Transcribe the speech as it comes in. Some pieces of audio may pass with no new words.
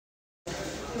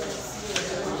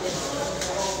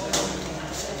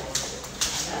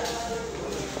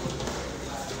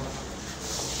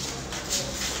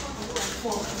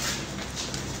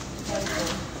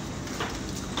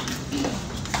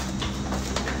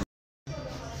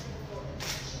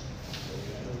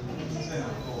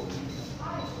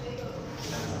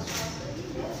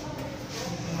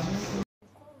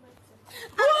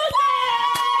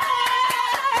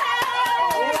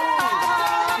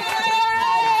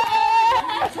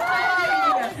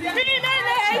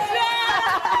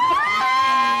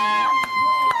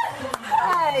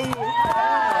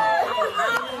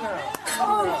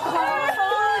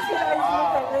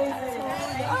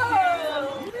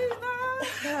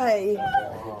Hi.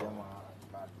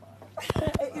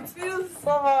 It feels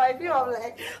somehow. I feel I'm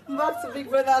like back to Big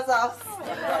Brother's house.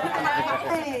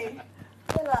 Hey.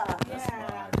 Hola.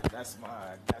 Yeah. That's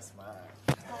mine.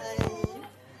 Hi.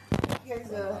 You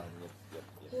guys are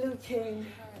looking.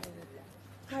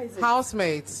 How is it?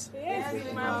 Housemates. Yes,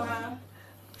 Big Mama.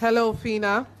 Hello,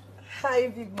 Phyna. Hi,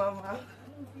 Big Mama.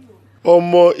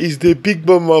 Omo is the big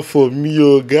mama for me,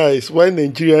 oh guys. Why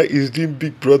Nigeria is doing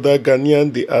Big Brother,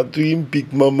 Ghanaian they are doing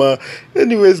Big Mama.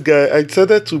 Anyways, guys, I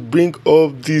decided to bring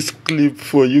up this clip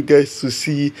for you guys to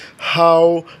see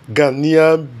how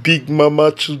Ghanaian Big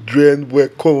Mama children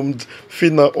welcomed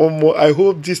Phyna. Omo, I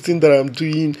hope this thing that I'm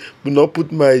doing will not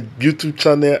put my YouTube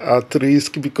channel at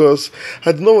risk, because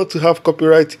I do not want to have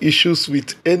copyright issues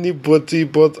with anybody.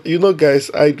 But you know,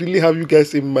 guys, I really have you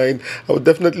guys in mind. I will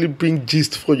definitely bring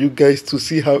gist for you guys to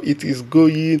see how it is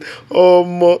going.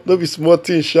 No be small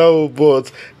thing, shall,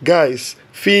 but guys,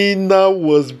 Phyna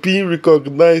was being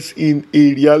recognized in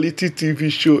a reality TV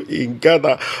show in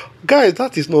Ghana. Guys,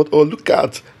 that is not all. Look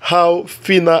at how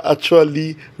Phyna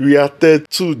actually reacted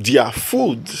to their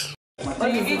food. Do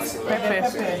you eat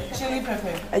pepper? Chili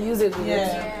pepper? I use it.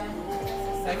 Yeah.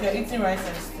 Like you're eating rice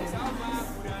and stew.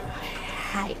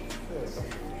 Hi.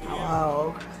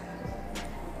 Wow.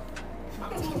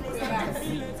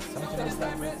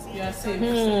 You are safe.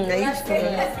 I eat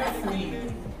Free.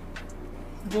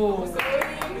 Go.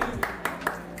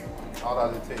 How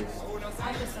does it taste?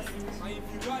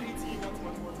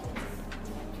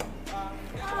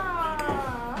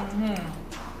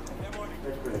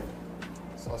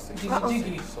 Sausage.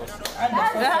 Jiggy.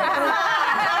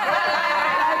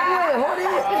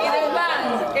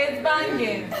 It's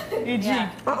banging.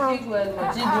 Jig well.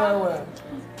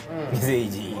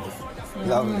 Jig.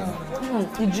 Lovely.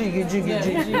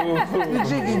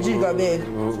 Jig, I mean.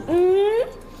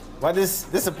 But this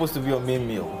is supposed to be your main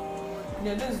meal.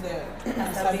 Yeah, this is the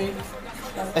wasabi.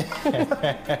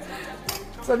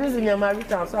 So this is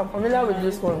Nyamarita, so I'm familiar with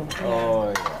this one.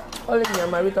 Oh yeah. Only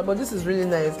Nyamarita, but this is really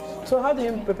nice. So how do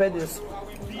you prepare this?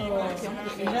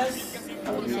 Just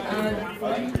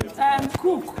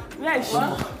cook. Where is she?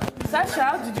 Sasha,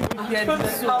 how did you prepare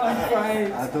this? I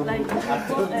don't like we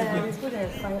put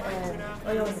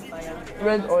oil on the fire.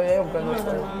 Red oil, organic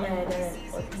oil. Yeah, the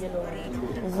yellow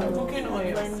one. Cooking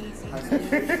oil. When it's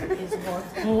hot,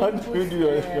 How do you do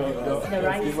your the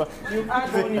rice, you add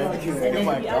onion, and then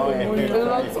we add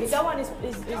onion. That one is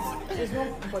not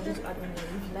for just add onion.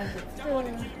 If you like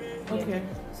it. Okay.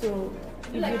 So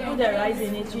if you put the rice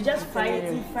in it, you just fry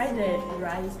it. You fry the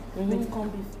rice with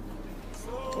corned beef.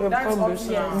 That's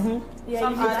optional. optional. Yeah,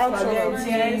 Some you add can add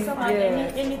spaghetti, some add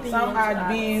anything. some you want to add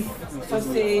beef,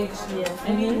 sausage, Yeah.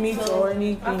 any meat or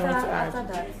anything you want to After add.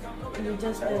 that, you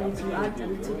just you add a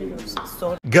little bit of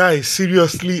salt. Guys,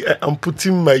 seriously, I am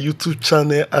putting my YouTube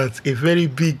channel at a very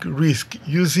big risk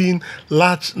using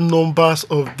large numbers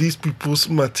of these people's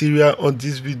material on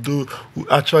this video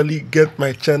will actually get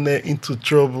my channel into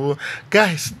trouble.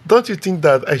 Guys, don't you think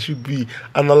that I should be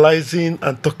analyzing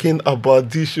and talking about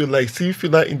this show, like seeing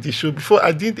Phyna in the show? Before,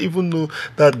 I didn't even know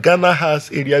that Ghana has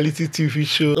a reality TV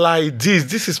show like this.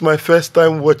 This is my first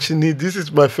time watching it. This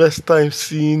is my first time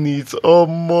seeing it.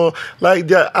 Like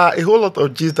there are a whole lot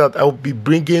of gist that I will be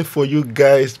bringing for you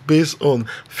guys based on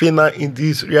Phyna in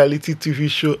this reality TV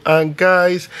show. And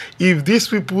guys, if these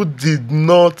people did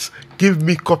not give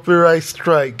me copyright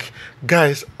strike,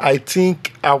 guys, I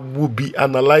think I will be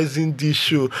analyzing this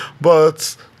show.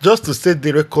 But just to set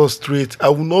the record straight, I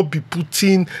will not be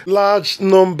putting large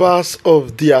numbers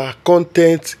of their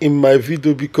content in my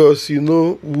video, because you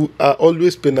know we are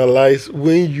always penalized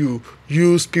when you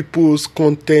use people's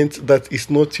content that is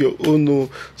not your own.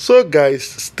 So guys,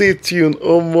 stay tuned.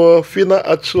 Phyna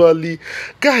actually,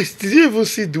 guys, did you even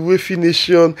see the way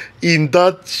Phyna in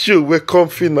that show welcome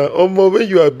Phyna? When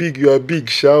you are big,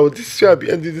 shall. This is where I'll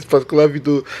be ending this particular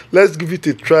video. Let's give it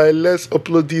a try. Let's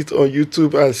upload it on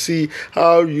YouTube and see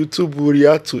how YouTube will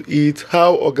react to it,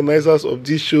 how organizers of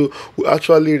this show will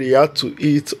actually react to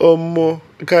it.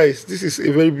 Guys, this is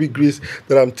a very big risk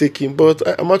that I'm taking, but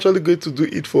I'm actually going to do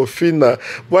it for Phyna.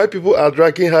 Why people are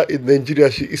dragging her in Nigeria,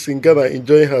 she is in Ghana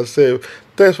enjoying herself.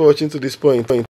 Thanks for watching to this point.